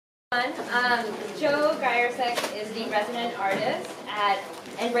Joe Gyurcsak is the resident artist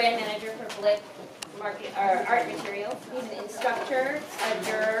and brand manager for Blick Art Materials. He's an instructor, a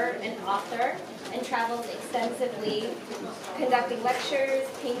juror, an author, and travels extensively conducting lectures,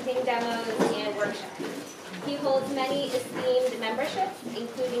 painting demos, and workshops. He holds many esteemed memberships,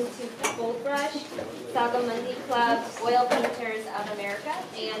 including to Gold Brush, Sagamundi Club, Oil Painters of America,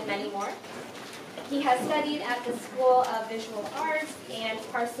 and many more. He has studied at the School of Visual Arts and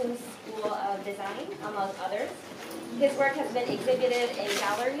Parsons School of Design, among others. His work has been exhibited in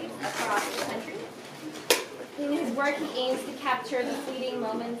galleries across the country. In his work, he aims to capture the fleeting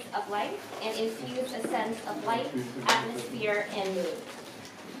moments of life and infuse a sense of light, atmosphere, and mood.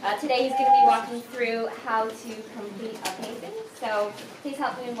 Today he's going to be walking through how to complete a painting. So please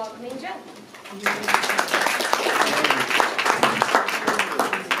help me in welcoming Joe.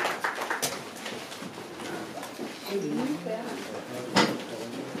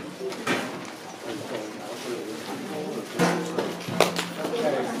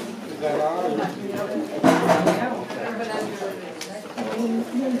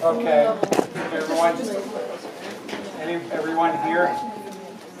 Okay, everyone here?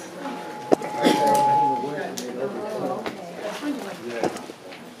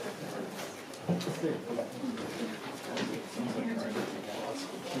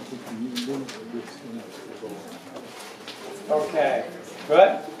 Okay,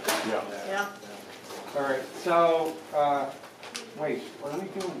 good? Yeah. All right, so, wait, what are we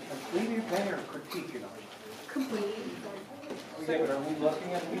doing? Completing a painting or critiquing? Complete. Okay, but are we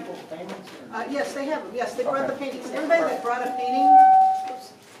looking at people's paintings? Yes, they have them. Yes, they brought the paintings. Everybody that brought a painting,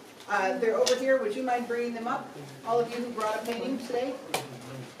 they're over here. Would you mind bringing them up? All of you who brought a painting today?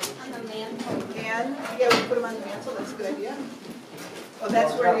 On the mantle. And, yeah, we put them on the mantle. That's a good idea. Oh,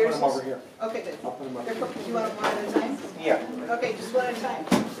 that's where yours is? I'll put them over here. Okay, good. I'll put them up Do here. you want them one at a time? Yeah. Okay, just one at a time.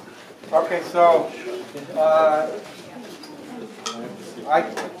 Okay, so,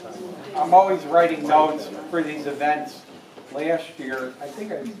 I'm always writing notes for these events. Last year, I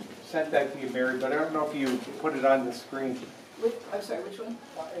think I sent that to you, Mary, but I don't know if you put it on the screen. I'm sorry, which one?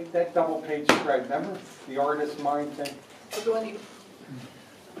 That double page spread, remember? The artist mind thing? Oh, the one you,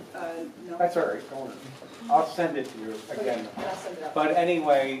 no. That's all right, don't worry. I'll send it to you again. Okay, I'll send it out. But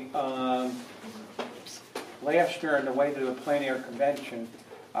anyway, last year on the way to the plein air convention,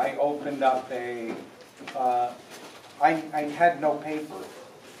 I opened up a, I had no paper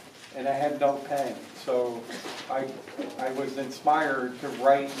and I had no pen. So I was inspired to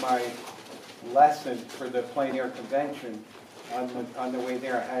write my lesson for the plein air convention on the way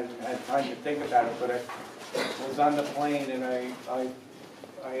there. I hadn't had time to think about it, but I was on the plane and I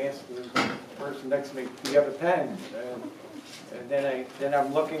asked the person next to me, "Do you have a pen?" And then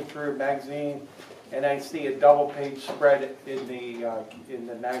I'm looking through a magazine and I see a double page spread in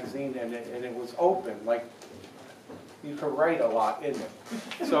the magazine and it was open, like you could write a lot in it.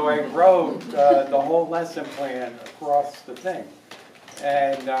 So I wrote the whole lesson plan across the thing.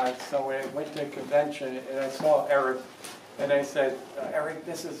 And so when I went to the convention and I saw Eric, and I said, "Eric,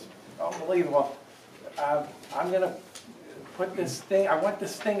 this is unbelievable. I'm going to put this thing, I want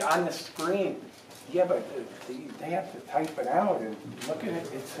this thing on the screen." "Yeah, but they have to type it out and look at it,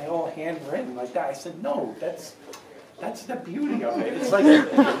 it's all handwritten like that." I said, "No, that's the beauty of it." It's like,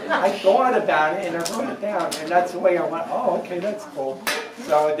 I thought about it and I wrote it down, and that's the way I went, "Oh, okay, that's cool."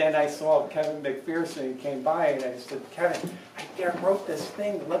 So then I saw Kevin McPherson, he came by, and I said, "Kevin, I wrote this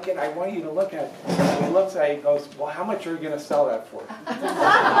thing, I want you to look at it." And he looks at it, he goes, "Well, how much are you going to sell that for?"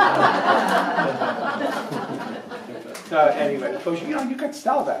 So anyway, he goes, "You could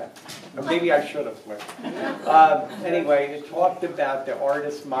sell that." Or maybe I should have. Anyway, it talked about the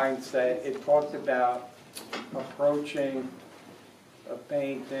artist mindset. It talked about approaching a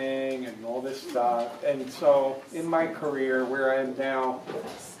painting and all this stuff. And so in my career, where I am now,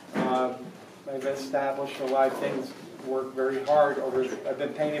 I've established a lot of things, worked very hard I've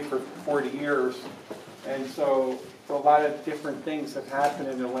been painting for 40 years. And so a lot of different things have happened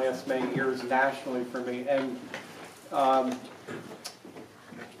in the last many years nationally for me. And I'm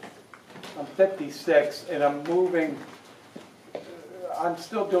 56 and I'm moving. I'm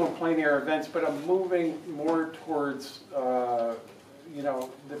still doing plein air events, but I'm moving more towards, the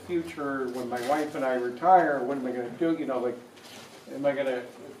future. When my wife and I retire, what am I going to do? Am I going to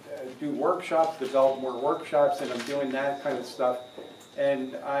do workshops, develop more workshops, and I'm doing that kind of stuff.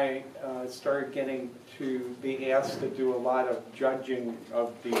 And I started getting to be asked to do a lot of judging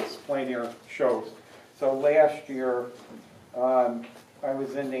of these plein air shows. So last year, I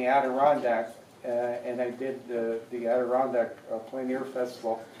was in the Adirondack, and I did the Adirondack Plein Air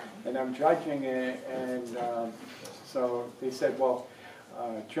Festival, and I'm judging it, and so they said, well,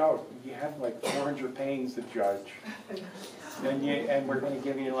 Joe, you have like 400 paintings to judge, and we're going to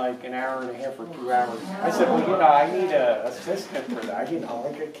give you like an hour and a half or 2 hours. I said, well, you know, I need an assistant for that. You know,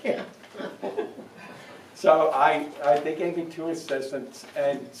 like I can't. So they gave me 2 assistants,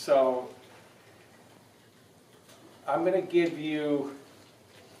 and so I'm going to give you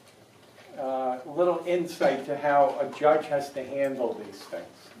a little insight to how a judge has to handle these things.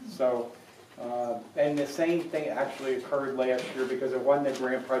 So, and the same thing actually occurred last year because I won the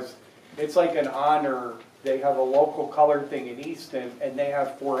grand prize. It's like an honor. They have a local color thing in Easton, and they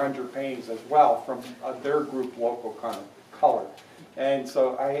have 400 paintings as well from their group, local color. And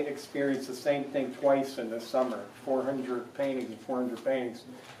so I experienced the same thing twice in the summer, 400 paintings and 400 paintings.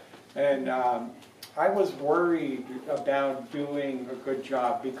 And I was worried about doing a good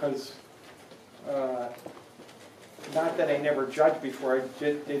job because, not that I never judged before, I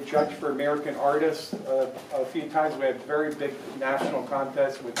did judge for American artists a few times. We had very big national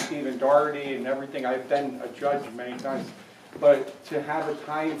contests with Stephen Doherty and everything. I've been a judge many times. But to have a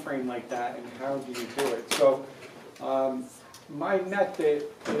time frame like that, and how do you do it? So my method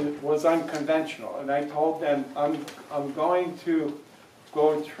was unconventional, and I told them I'm going to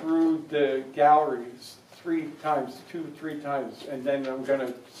go through the galleries 3 times, 2-3 times, and then I'm going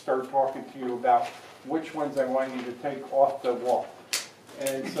to start talking to you about which ones I want you to take off the wall.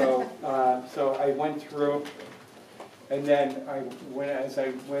 And so, so I went through, and then as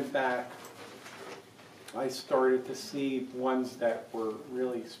I went back, I started to see ones that were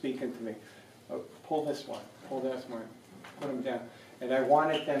really speaking to me. Pull this one, put them down. And I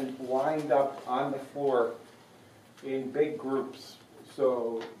wanted them lined up on the floor in big groups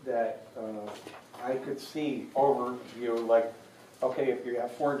so that I could see over you, like, okay, if you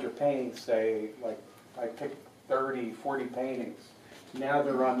have 400 paintings, say, like, I picked 30, 40 paintings. Now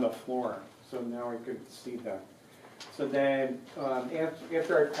they're on the floor, so now I could see them. So then,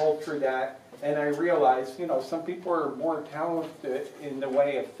 after I pulled through that, and I realized, you know, some people are more talented in the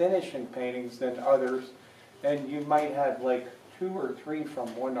way of finishing paintings than others, and you might have like 2 or 3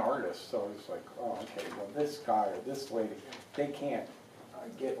 from one artist. So it's like, oh, okay, well, this guy or this lady, they can't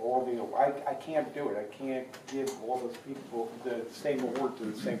get all the, I can't do it. I can't give all those people the same award to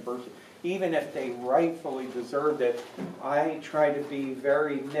the same person. Even if they rightfully deserved it, I try to be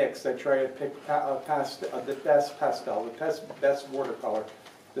very mixed. I try to pick the best pastel, the best watercolor,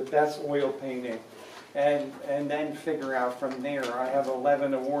 the best oil painting, and then figure out from there. I have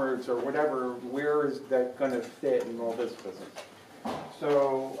 11 awards or whatever. Where is that going to fit in all this business?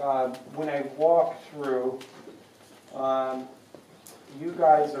 So when I walk through, you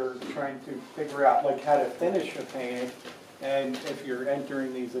guys are trying to figure out like how to finish a painting. And if you're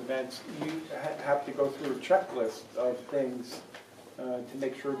entering these events, you have to go through a checklist of things to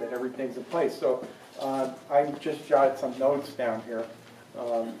make sure that everything's in place. So I just jotted some notes down here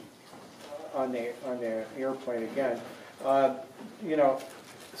on the airplane again. You know,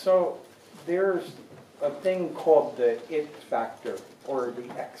 so there's a thing called the it factor or the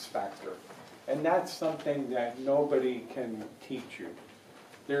X factor, and that's something that nobody can teach you.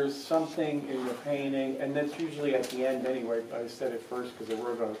 There's something in the painting, and that's usually at the end anyway, but I said it first because I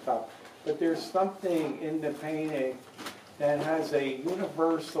wrote it on the top. But there's something in the painting that has a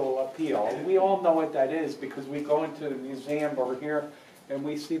universal appeal. And we all know what that is because we go into the museum over here and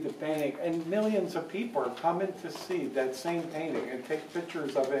we see the painting, and millions of people are coming to see that same painting and take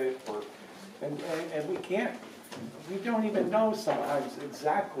pictures of it, and we don't even know sometimes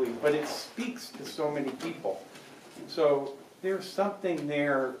exactly, but it speaks to so many people. So there's something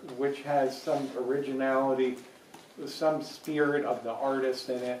there which has some originality, some spirit of the artist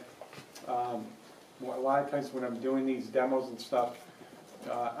in it. A lot of times when I'm doing these demos and stuff,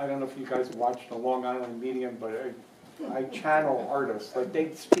 I don't know if you guys watched the Long Island Medium, but I channel artists. Like,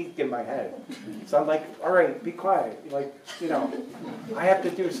 they speak in my head. So I'm like, all right, be quiet. Like, you know, I have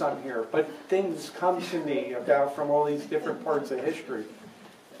to do something here. But things come to me from all these different parts of history.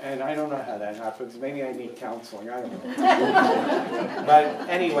 And I don't know how that happens. Maybe I need counseling. I don't know. But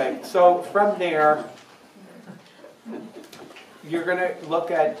anyway, so from there, you're going to look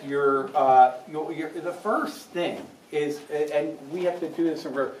at the first thing is, and we have to do this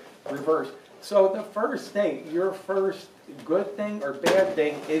in reverse. So the first thing, your first good thing or bad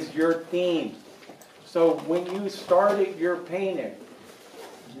thing is your theme. So when you started your painting,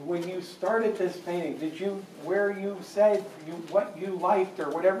 when you started this painting, where you said what you liked or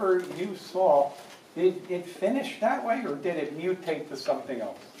whatever you saw, did it finish that way or did it mutate to something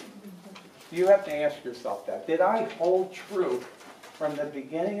else? You have to ask yourself that. Did I hold true from the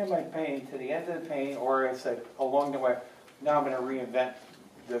beginning of my painting to the end of the painting, or I said along the way, now I'm going to reinvent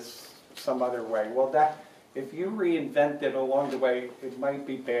this some other way? Well, If you reinvent it along the way, it might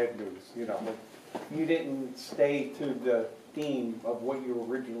be bad news, you know. Like, you didn't stay to the theme of what you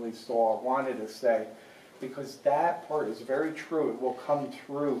originally wanted to say, because that part is very true. It will come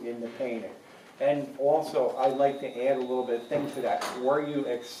through in the painting. And also, I'd like to add a little bit of thing to that. Were you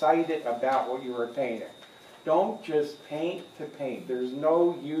excited about what you were painting? Don't just paint to paint. There's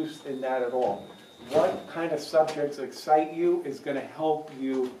no use in that at all. What kind of subjects excite you is going to help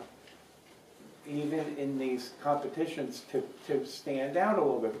you, even in these competitions, to stand out a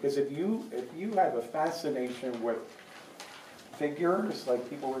little bit. Because if you have a fascination with figures, like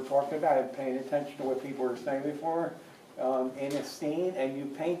people were talking about, and paying attention to what people were saying before, in a scene, and you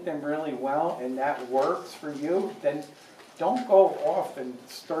paint them really well, and that works for you, then don't go off and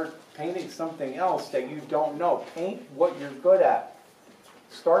start painting something else that you don't know. Paint what you're good at.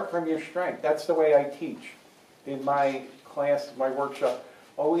 Start from your strength. That's the way I teach in my class, my workshop.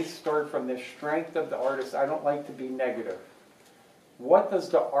 Always start from the strength of the artist. I don't like to be negative. What does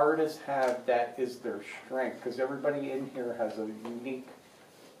the artist have that is their strength? Because everybody in here has a unique,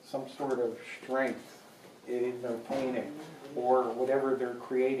 some sort of strength in their painting or whatever they're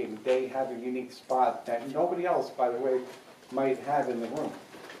creating. They have a unique spot that nobody else, by the way, might have in the room.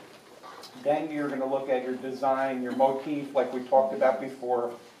 Then you're going to look at your design, your motif, like we talked about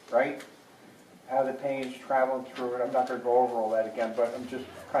before, right? How the paint's traveling through it. I'm not going to go over all that again, but I'm just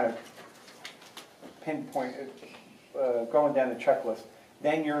kind of going down the checklist.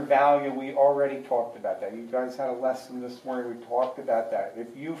 Then your value, we already talked about that. You guys had a lesson this morning, we talked about that.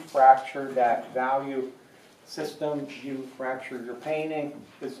 If you fracture that value system, you fracture your painting,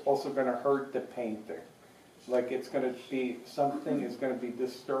 it's also going to hurt the painting. Like it's going to be, something is going to be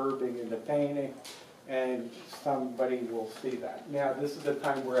disturbing in the painting, and somebody will see that. Now, this is the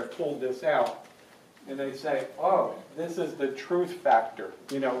time where I pulled this out, and they say, oh, this is the truth factor.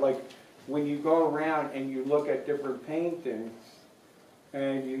 You know, like when you go around and you look at different paintings,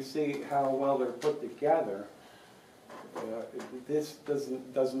 and you see how well they're put together, this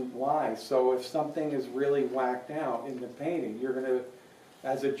doesn't lie. So if something is really whacked out in the painting, you're going to,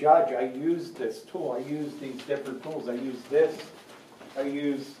 as a judge, I use this tool. I use these different tools. I use this. I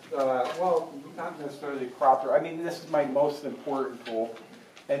use, well, not necessarily proper. I mean, this is my most important tool.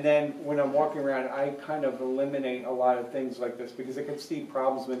 And then when I'm walking around, I kind of eliminate a lot of things like this because I can see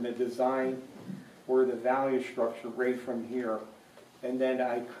problems in the design or the value structure right from here. And then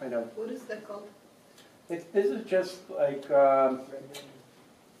I kind of... What is that called? This is just like,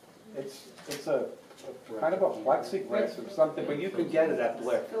 it's a kind of a plexiglass or something, but you can get it at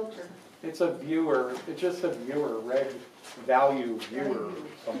Blick. Filter. It's a viewer, it's just a viewer, red value viewer or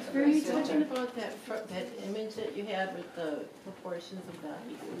something. Were you talking about that image that you had with the proportions of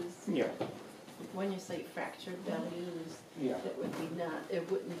values? Yeah. When you say fractured values, Yeah. it would be not,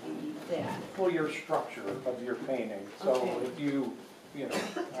 it wouldn't be that. Well, your structure of your painting. So Okay. if you know,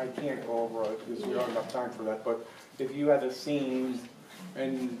 I can't go over it because we don't have enough time for that, but if you have a scene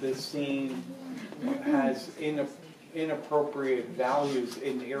and the scene has inappropriate values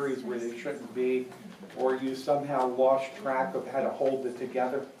in areas where they shouldn't be, or you somehow lost track of how to hold it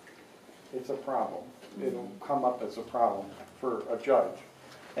together, it's a problem. It'll come up as a problem for a judge.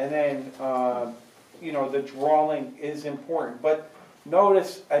 And then, you know, the drawing is important, but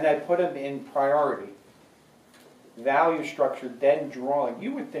notice, and I put them in priority, value structure, then drawing.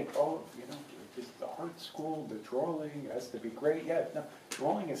 You would think, oh, you know, it's the art school, the drawing has to be great. Yeah, no,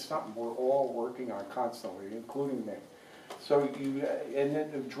 drawing is something we're all working on constantly, including me. So and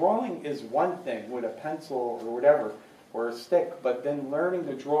then the drawing is one thing with a pencil or whatever, or a stick, but then learning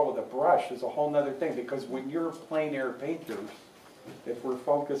to draw with a brush is a whole other thing, because when you're plein air painters, if we're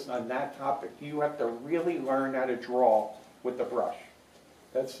focused on that topic, you have to really learn how to draw with the brush.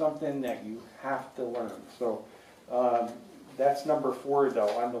 That's something that you have to learn. So that's number 4, though,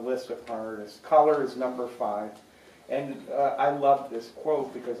 on the list of priorities. Color is number 5. And I love this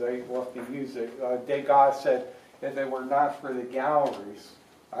quote because I often use it. Degas said, if it were not for the galleries,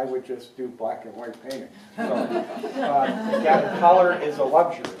 I would just do black and white painting. So color is a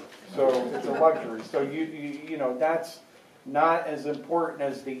luxury. So it's a luxury. So you know, that's not as important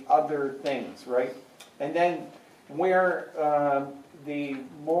as the other things, right? And then where the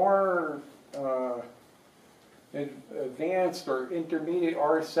more advanced or intermediate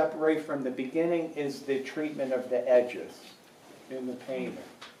artists separate from the beginning is the treatment of the edges in the painting.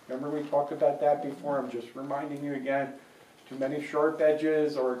 Remember we talked about that before? I'm just reminding you again. Too many sharp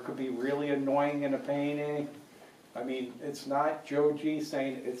edges, or it could be really annoying in a painting. I mean, it's not Joe G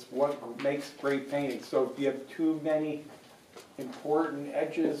saying it's what makes great painting. So if you have too many important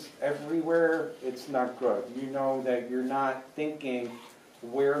edges everywhere, it's not good. You know that you're not thinking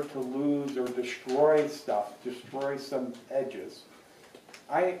where to lose or destroy stuff, destroy some edges.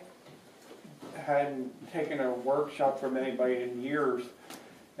 I hadn't taken a workshop from anybody in years,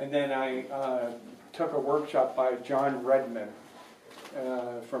 and then I took a workshop by John Redman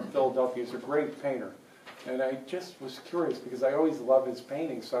from Philadelphia. He's a great painter. And I just was curious because I always loved his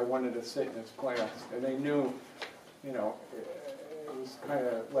paintings, so I wanted to sit in his class. And I knew, you know, it was kind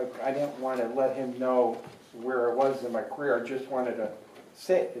of like I didn't want to let him know where I was in my career. I just wanted to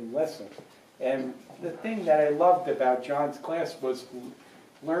sit and listen. And the thing that I loved about John's class was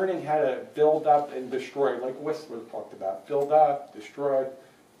learning how to build up and destroy, like Whistler talked about. Build up, destroy,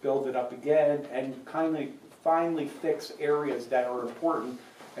 build it up again, and finally fix areas that are important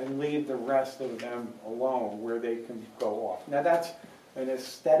and leave the rest of them alone where they can go off. Now that's an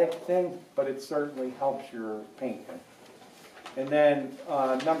aesthetic thing, but it certainly helps your painting. And then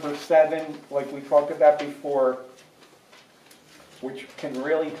number 7, like we talked about before, which can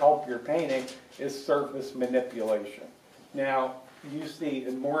really help your painting, is surface manipulation. Now, you see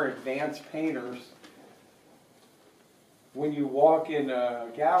in more advanced painters, when you walk in a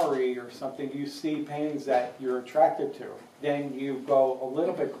gallery or something, you see paintings that you're attracted to. Then you go a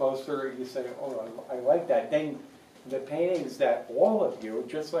little bit closer and you say, oh, I like that. Then the paintings that all of you,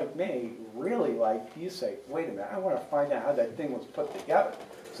 just like me, really like, you say, wait a minute, I want to find out how that thing was put together.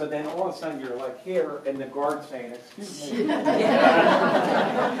 So then all of a sudden you're like here, and the guard's saying, excuse me.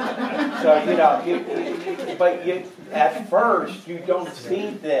 So, you know, but at first you don't see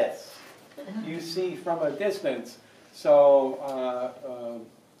this. You see from a distance. So, I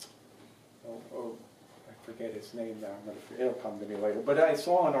forget his name now. It'll come to me later. But I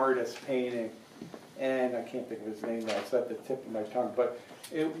saw an artist painting, and I can't think of his name now. It's at the tip of my tongue. But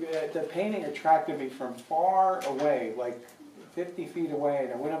the painting attracted me from far away, like 50 feet away,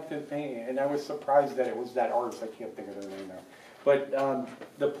 and I went up to the painting, and I was surprised that it was that artist. I can't think of their name now. But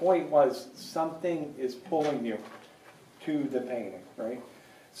the point was, something is pulling you to the painting, right?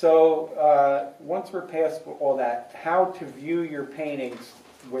 So once we're past all that, how to view your paintings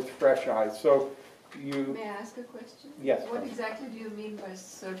with fresh eyes. So you... May I ask a question? Yes. What exactly do you mean by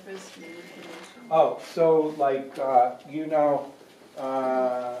surface manipulation? Oh, so like, you know,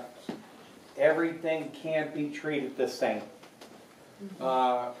 everything can't be treated the same.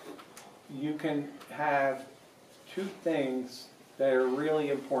 You can have 2 things that are really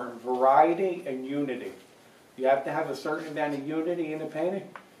important, variety and unity. You have to have a certain amount of unity in a painting,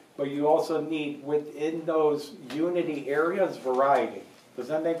 but you also need, within those unity areas, variety. Does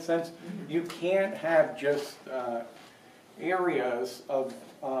that make sense? You can't have just areas of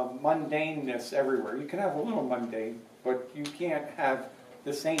mundaneness everywhere. You can have a little mundane, but you can't have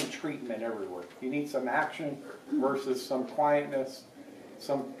the same treatment everywhere. You need some action versus some quietness,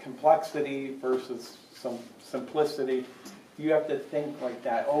 some complexity versus some simplicity. You have to think like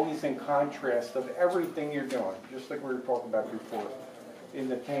that, always in contrast of everything you're doing, just like we were talking about before in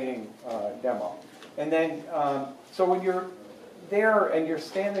the painting demo. And then, so when you're there and you're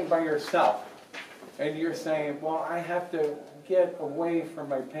standing by yourself and you're saying, well, I have to get away from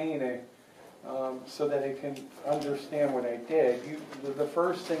my painting so that I can understand what I did, the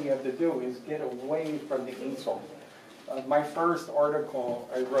first thing you have to do is get away from the easel. My first article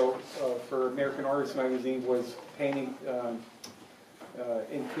I wrote for American Artist Magazine was painting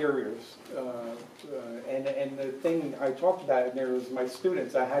interiors. And the thing I talked about in there was my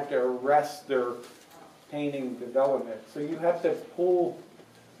students, I had to arrest their painting development. So you have to pull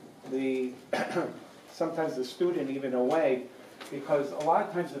the, sometimes the student even away, because a lot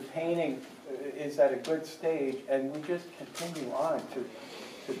of times the painting is at a good stage and we just continue on to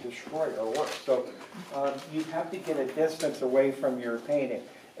destroy our work. So you have to get a distance away from your painting.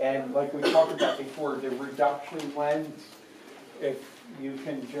 And like we talked about before, the reduction lens, if you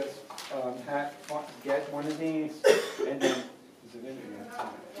can just get one of these and then, is it in here?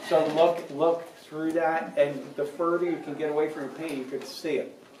 So look through that, and the further you can get away from your painting, you can see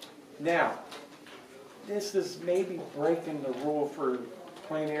it. Now, this is maybe breaking the rule for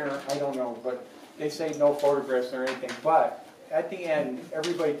plein air, I don't know, but they say no photographs or anything, but at the end,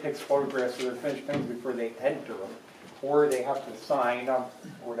 everybody takes photographs of their finished paintings before they enter them, or they have to sign them,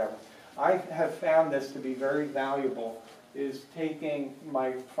 or whatever. I have found this to be very valuable, is taking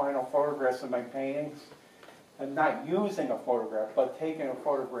my final photographs of my paintings, and not using a photograph, but taking a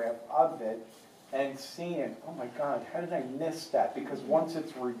photograph of it, and seeing, oh my God, how did I miss that? Because once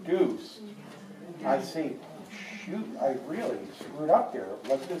it's reduced, I see, shoot, I really screwed up there.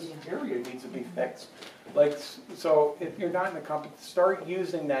 Like this area needs to be fixed. Like, so if you're not in the company, start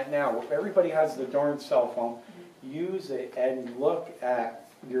using that now. If everybody has the darn cell phone, use it and look at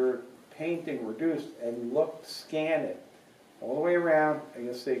your painting reduced and scan it all the way around, and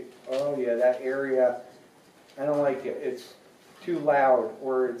you'll see, oh yeah, that area, I don't like it. It's too loud,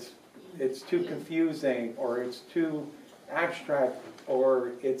 or it's too confusing, or it's too abstract,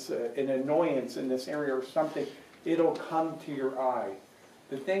 or it's an annoyance in this area or something. It'll come to your eye.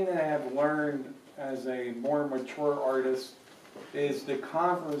 The thing that I have learned as a more mature artist is the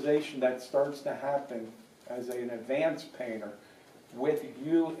conversation that starts to happen as an advanced painter with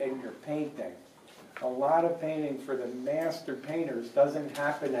you and your painting. A lot of painting for the master painters doesn't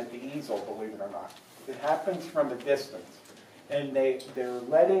happen at the easel, believe it or not. It happens from a distance. And they're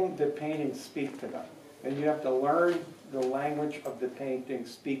letting the painting speak to them. And you have to learn the language of the painting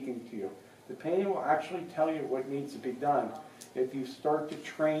speaking to you. The painting will actually tell you what needs to be done if you start to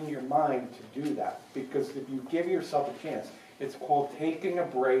train your mind to do that. Because if you give yourself a chance, it's called taking a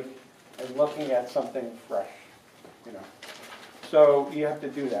break and looking at something fresh. You know. So you have to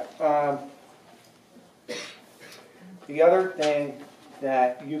do that. The other thing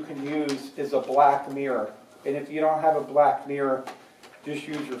that you can use is a black mirror. And if you don't have a black mirror, just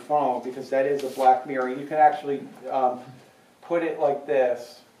use your phone, because that is a black mirror. You can actually put it like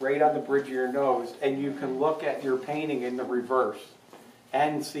this, right on the bridge of your nose, and you can look at your painting in the reverse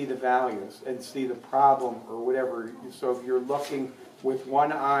and see the values and see the problem or whatever. So if you're looking with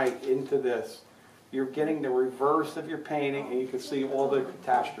one eye into this, you're getting the reverse of your painting, and you can see all the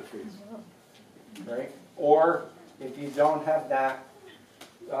catastrophes, right? Or if you don't have that,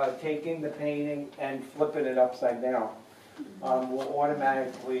 taking the painting and flipping it upside down will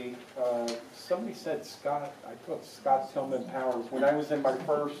automatically, somebody said Scott, I thought Scott Tillman Powers, when I was in my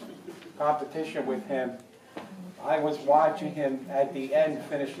first competition with him, I was watching him at the end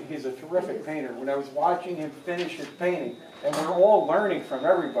finish. He's a terrific painter. When I was watching him finish his painting, and we're all learning from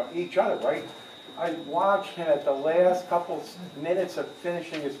everybody, each other, right? I watched him at the last couple minutes of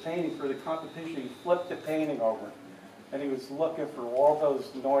finishing his painting for the competition. He flipped the painting over, and he was looking for all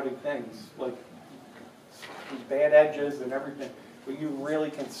those naughty things, like bad edges and everything, but you really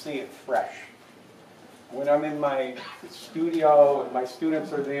can see it fresh. When I'm in my studio and my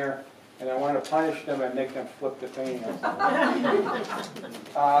students are there, and I want to punish them, I make them flip the painting.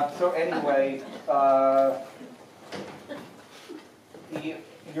 So anyway,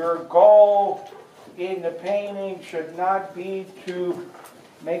 your goal in the painting should not be to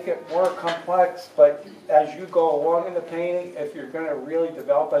make it more complex, but as you go along in the painting, if you're going to really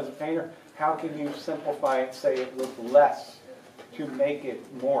develop as a painter, how can you simplify it, say it with less to make it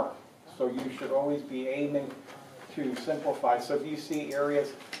more? So you should always be aiming to simplify. So if you see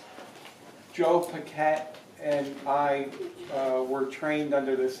areas, Joe Paquette and I were trained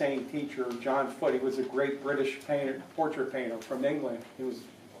under the same teacher, John Foote. He was a great British painter, portrait painter from England. He was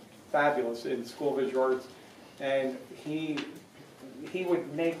fabulous in School of Visual Arts, and he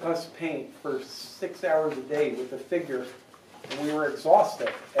would make us paint for 6 hours a day with a figure, and we were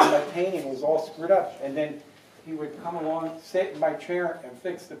exhausted, and my painting was all screwed up. And then he would come along, sit in my chair, and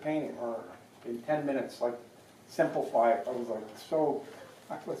fix the painting, or in 10 minutes, like simplify it. I was like,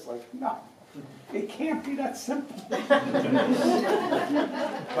 no, it can't be that simple. But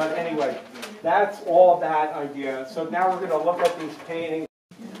anyway, that's all that idea. So now we're going to look at these paintings.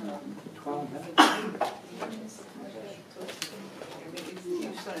 12 minutes.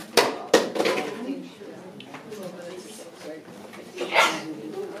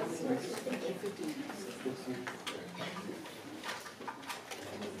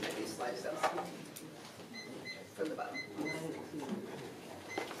 From the bottom.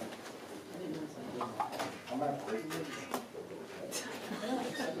 I'm not great.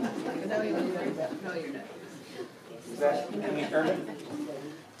 No, you're not. No, you're not. Is that, can you turn it?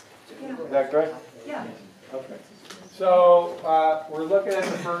 Is that good? Yeah. Okay. So we're looking at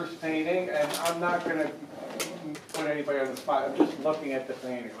the first painting, and I'm not going to put anybody on the spot. I'm just looking at the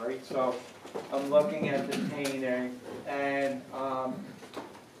painting, right? So I'm looking at the painting, and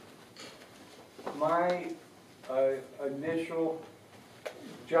my initial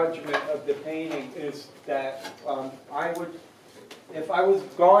judgment of the painting is that if I was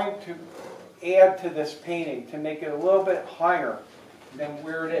going to add to this painting to make it a little bit higher than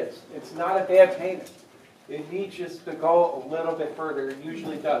where it is, it's not a bad painting. It needs just to go a little bit further. It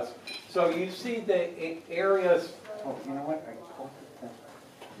usually does. So you see the areas. Oh, you know what?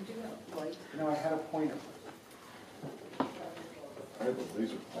 I had a pointer. I have a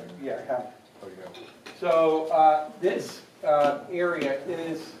laser pointer. Yeah, I have. Oh, yeah. So this area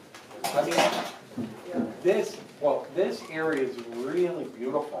is, this area is really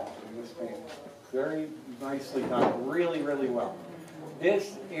beautiful in this painting. Very nicely done, really, really well.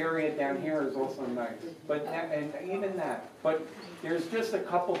 This area down here is also nice, but and even that. But there's just a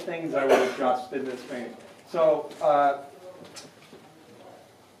couple things I would adjust in this painting. So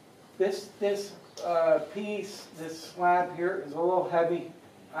This piece, this slab here is a little heavy.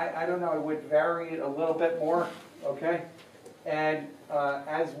 I don't know, I would vary it a little bit more, okay? And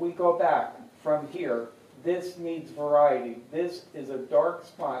as we go back from here, this needs variety. This is a dark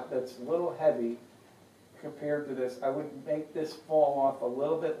spot that's a little heavy compared to this. I would make this fall off a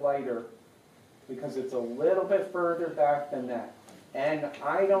little bit lighter because it's a little bit further back than that. And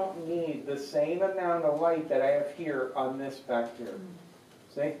I don't need the same amount of light that I have here on this back here.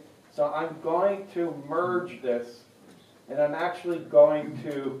 See? So I'm going to merge this, and I'm actually going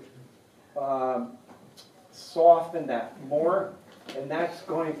to soften that more, and that's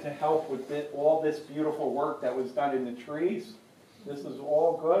going to help with all this beautiful work that was done in the trees. This is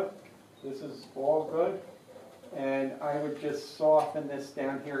all good. This is all good. And I would just soften this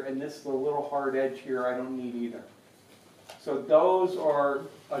down here, and this is a little hard edge here I don't need either. So those are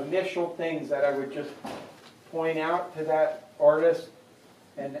initial things that I would just point out to that artist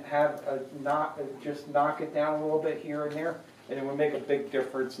and have just knock it down a little bit here and there, and it would make a big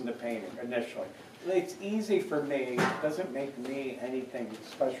difference in the painting initially. It's easy for me, it doesn't make me anything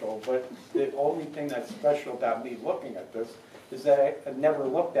special, but the only thing that's special about me looking at this is that I've never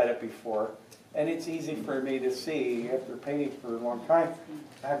looked at it before, and it's easy for me to see, after painting for a long time,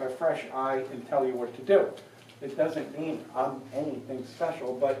 I have a fresh eye and tell you what to do. It doesn't mean I'm anything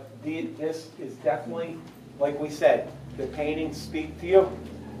special, but this is definitely, like we said, the paintings speak to you.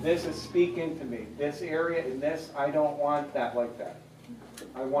 This is speaking to me. This area and this, I don't want that like that.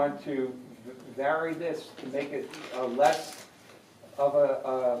 I want to vary this to make it less of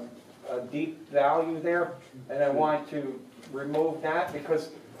a deep value there, and I want to remove that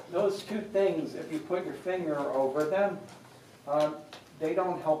because those two things, if you put your finger over them, they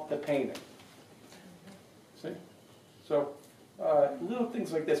don't help the painting. See? So little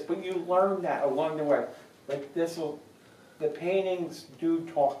things like this, but you learn that along the way. Like the paintings do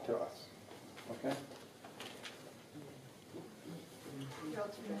talk to us. Okay?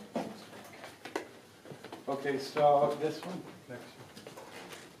 Okay, so this one. Next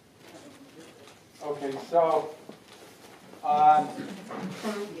one. Okay, so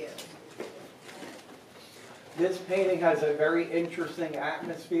this painting has a very interesting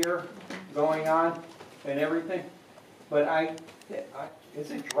atmosphere going on and everything, but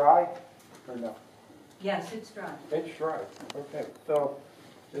is it dry or no? Yes, it's dry. It's dry. Okay, so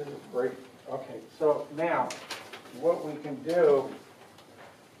this is great. Okay, so now what we can do,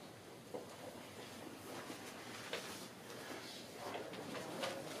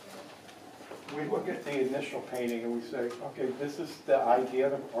 we look at the initial painting and we say, okay, this is the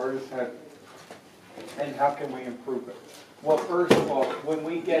idea the artist had, and how can we improve it? Well, first of all, when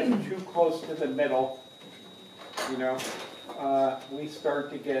we get too close to the middle, you know, we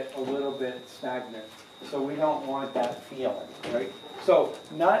start to get a little bit stagnant. So we don't want that feeling, right? So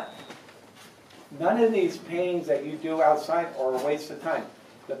none of these paintings that you do outside are a waste of time.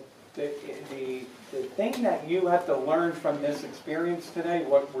 The thing that you have to learn from this experience today,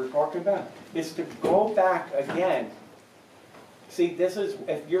 what we're talking about, is to go back again. See, this is,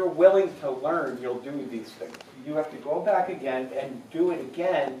 if you're willing to learn, you'll do these things. You have to go back again and do it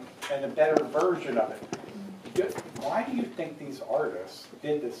again and a better version of it. Why do you think these artists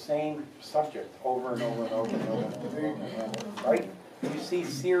did the same subject over and over and over and over and over and over, right? You see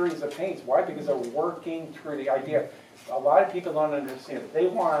series of paints. Why? Because they're working through the idea. A lot of people don't understand. They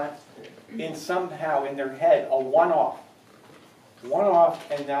want, somehow in their head, a one-off. One-off,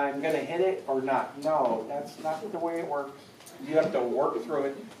 and I'm going to hit it or not. No, that's not the way it works. You have to work through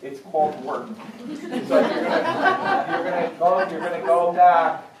it. It's called work. So you're going to go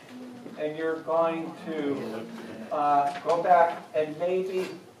back, and you're going to go back and maybe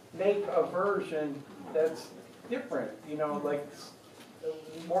make a version that's different, you know, like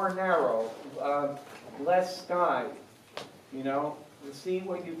more narrow, less sky, you know, see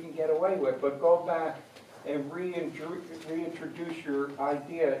what you can get away with, but go back and reintroduce your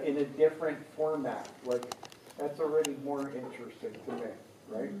idea in a different format. Like, that's already more interesting to me,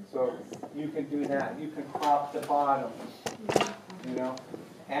 right? So you can do that. You can crop the bottom, you know,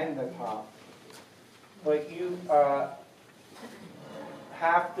 and the top. But you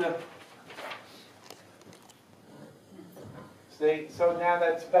have to see, so now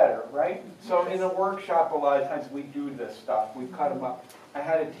that's better, right? So in a workshop, a lot of times we do this stuff. We cut them up. I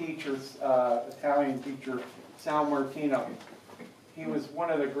had a teacher, Italian teacher, Sal Martino. He was one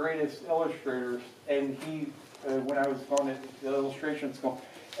of the greatest illustrators, and he, when I was going to the illustration school,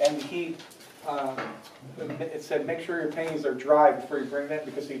 and he it said, make sure your paintings are dry before you bring it in,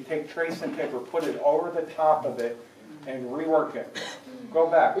 because you take tracing paper, put it over the top of it, and rework it. Go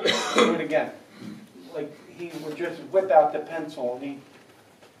back, do it again. Like, he would just whip out the pencil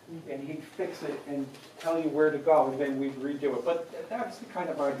and he'd fix it and tell you where to go, and then we'd redo it. But that's the kind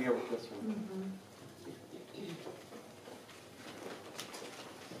of idea with this one.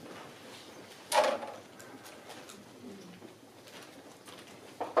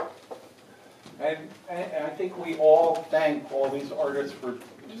 And I think we all thank all these artists for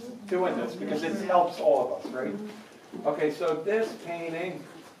doing this, because it helps all of us, right? Okay, so this painting,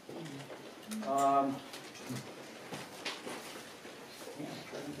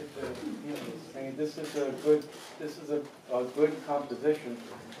 this is a good composition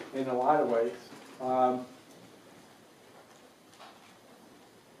in a lot of ways.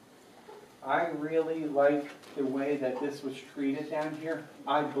 I really like the way that this was treated down here.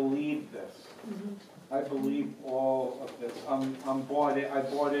 I believe this. I believe all of this. I bought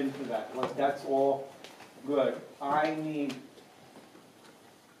into that. Like, that's all good.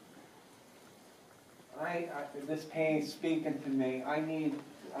 This painting's speaking to me.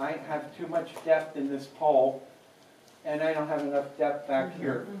 I have too much depth in this pole, and I don't have enough depth back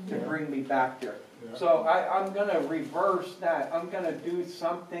here to bring me back there. So I'm going to reverse that. I'm going to do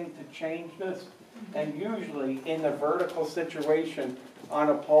something to change this. And usually in a vertical situation on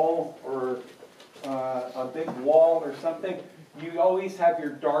a pole or a big wall or something, you always have your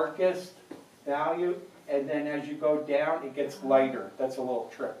darkest value, and then as you go down, it gets lighter. That's a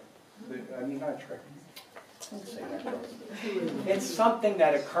little trick. I mean, not a trick. Don't say that, Rose. It's something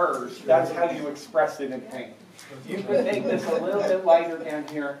that occurs. That's how you express it in paint. You can make this a little bit lighter down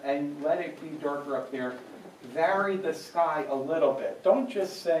here and let it be darker up there. Vary the sky a little bit. Don't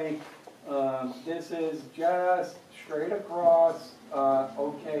just say, this is just straight across,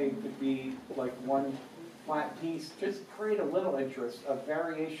 okay, to be like one flat piece. Just create a little interest, a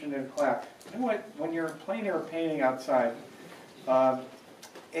variation in cloud. You know what, when you're plein air painting outside, I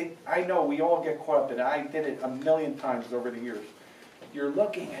know we all get caught up in it. I did it a million times over the years. You're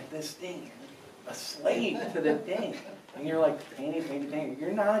looking at this thing, a slave to the thing, and you're like, painting.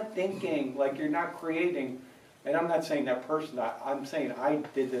 You're not thinking, like, you're not creating. And I'm not saying that person, I'm saying I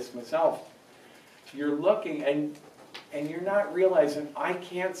did this myself. You're looking and you're not realizing I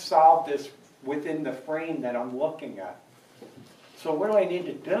can't solve this within the frame that I'm looking at. So what do I need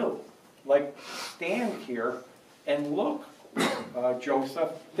to do? Like, stand here and look,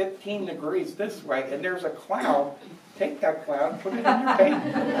 Joseph, 15 degrees this way, and there's a cloud. Take that cloud, put it in your paint.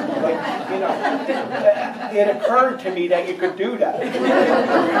 Like, you know, it occurred to me that you could do that.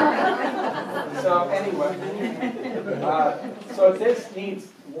 So anyway, so this needs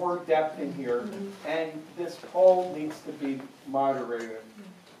more depth in here, and this pole needs to be moderated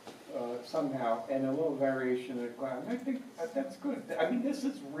somehow, and a little variation in the cloud. I think that's good. I mean, this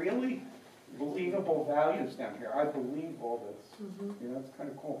is really believable values down here. I believe all this. You know, it's kind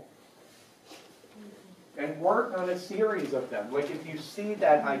of cool. And work on a series of them. Like, if you see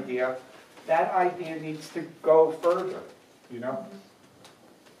that idea needs to go further, you know?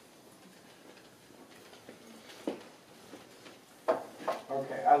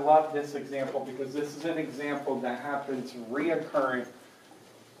 Okay, I love this example because this is an example that happens reoccurring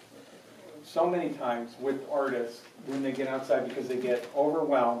so many times with artists when they get outside because they get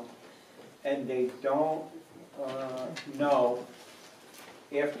overwhelmed and they don't know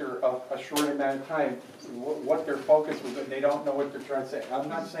after a short amount of time what their focus was, and they don't know what they're trying to say. I'm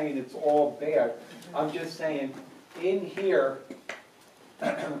not saying it's all bad. I'm just saying in here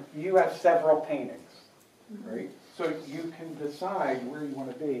you have several paintings, right? So you can decide where you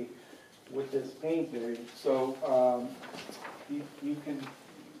want to be with this painting. So it can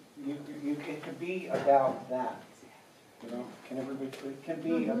be about that. You know, can everybody? It can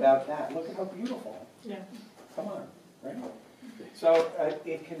be about that. Look at how beautiful. Yeah. Come on, right? So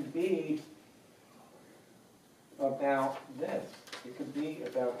it can be about this. It can be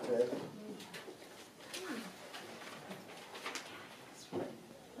about this. All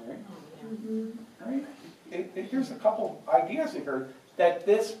right. All right. Here's a couple ideas here that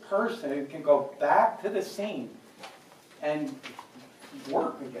this person can go back to the scene and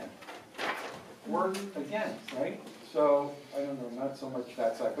work again. Work again, right? So, I don't know, not so much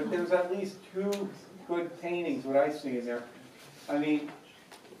that side, but there's at least 2 good paintings, what I see in there. I mean,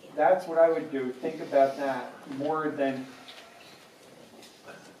 that's what I would do. Think about that more than,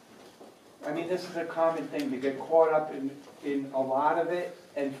 I mean, this is a common thing to get caught up in a lot of it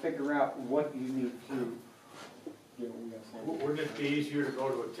and figure out what you need to do. Wouldn't it be easier to go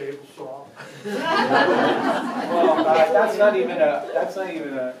to a table saw? Well, that's not even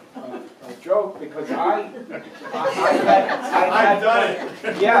a joke because I've done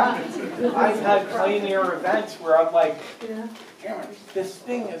it. Yeah, I've had plein air events where I'm like, damn it, this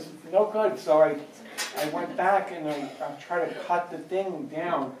thing is no good. So I went back and I tried to cut the thing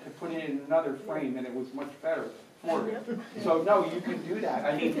down to put it in another frame, and it was much better for it. So no, you can do that.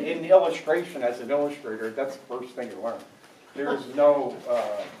 I mean, in illustration, as an illustrator, that's the first thing you learn. There's no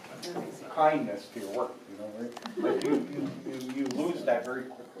kindness to your work, you know, right? Like you lose that very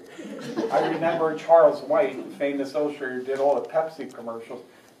quickly. I remember Charles White, the famous illustrator, did all the Pepsi commercials.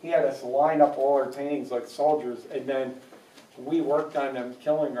 He had us line up all our paintings like soldiers, and then we worked on them,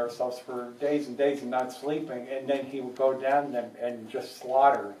 killing ourselves for days and days and not sleeping, and then he would go down them and just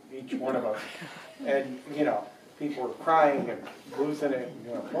slaughter each one of us. And, you know, people were crying and losing it.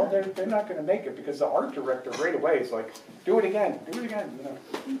 You know, well, they're not going to make it, because the art director right away is like, do it again, you know.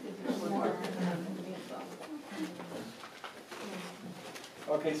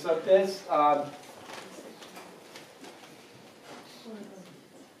 Okay, so this,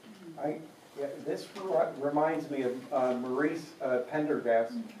 this reminds me of Maurice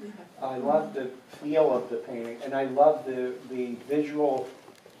Pendergast. I love the feel of the painting, and I love the visual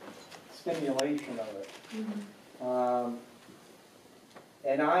stimulation of it.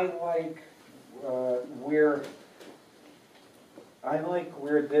 And I like where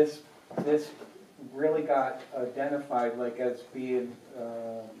this really got identified, like as being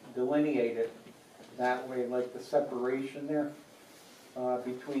delineated that way, like the separation there.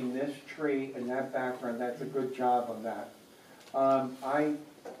 Between this tree and that background, that's a good job on that. I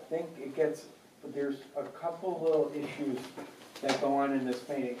think there's a couple little issues that go on in this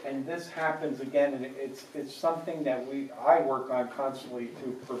painting, and this happens again, and it's something that I work on constantly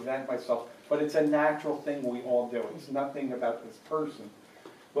to prevent myself, but it's a natural thing we all do. It's nothing about this person.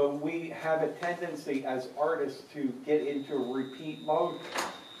 But we have a tendency as artists to get into a repeat mode,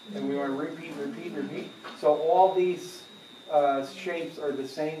 and we want to repeat. So all these shapes are the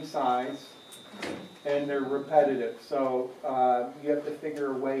same size, and they're repetitive. So you have to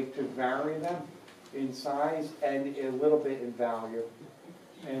figure a way to vary them in size and a little bit in value.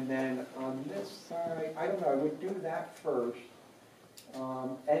 And then on this side, I don't know, I would do that first.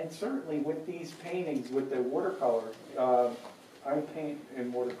 And certainly with these paintings, with the watercolor, I paint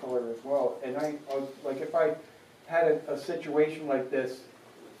in watercolor as well. And like if I had a situation like this,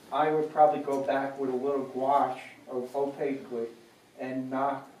 I would probably go back with a little gouache of opaquely and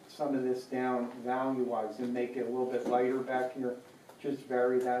knock some of this down value-wise and make it a little bit lighter back here. Just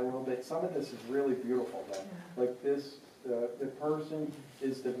vary that a little bit. Some of this is really beautiful though. Like this, the person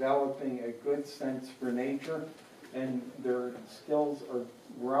is developing a good sense for nature, and their skills are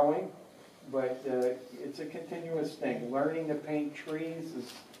growing, but it's a continuous thing. Learning to paint trees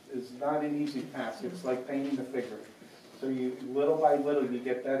is not an easy task. It's like painting a figure. So little by little, you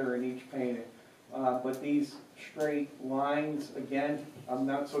get better in each painting. But these straight lines, again, I'm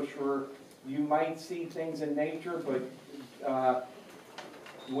not so sure. You might see things in nature, but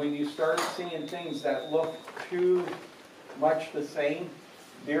when you start seeing things that look too much the same,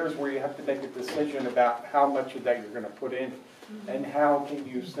 there's where you have to make a decision about how much of that you're going to put in, and how can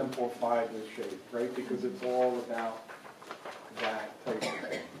you simplify the shape, right? Because it's all about that type of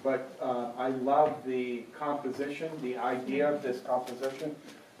thing. But I love the composition, the idea of this composition,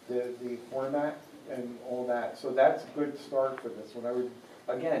 the format, and all that. So that's a good start for this one.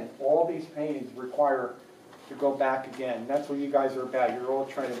 Again, all these paintings require to go back again. That's what you guys are about. You're all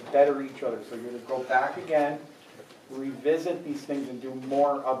trying to better each other. So you're going to go back again, revisit these things, and do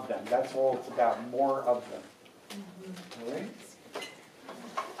more of them. That's all it's about, more of them. All right?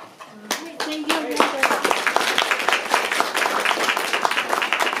 Thank you.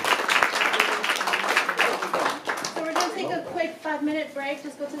 So we're going to take a quick 5-minute break.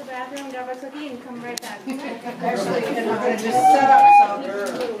 Just go to the bathroom, grab a cookie, and come right back. Actually, and I'm going to just set up some,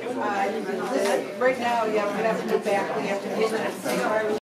 right now, yeah, we're going to have to go back. We have to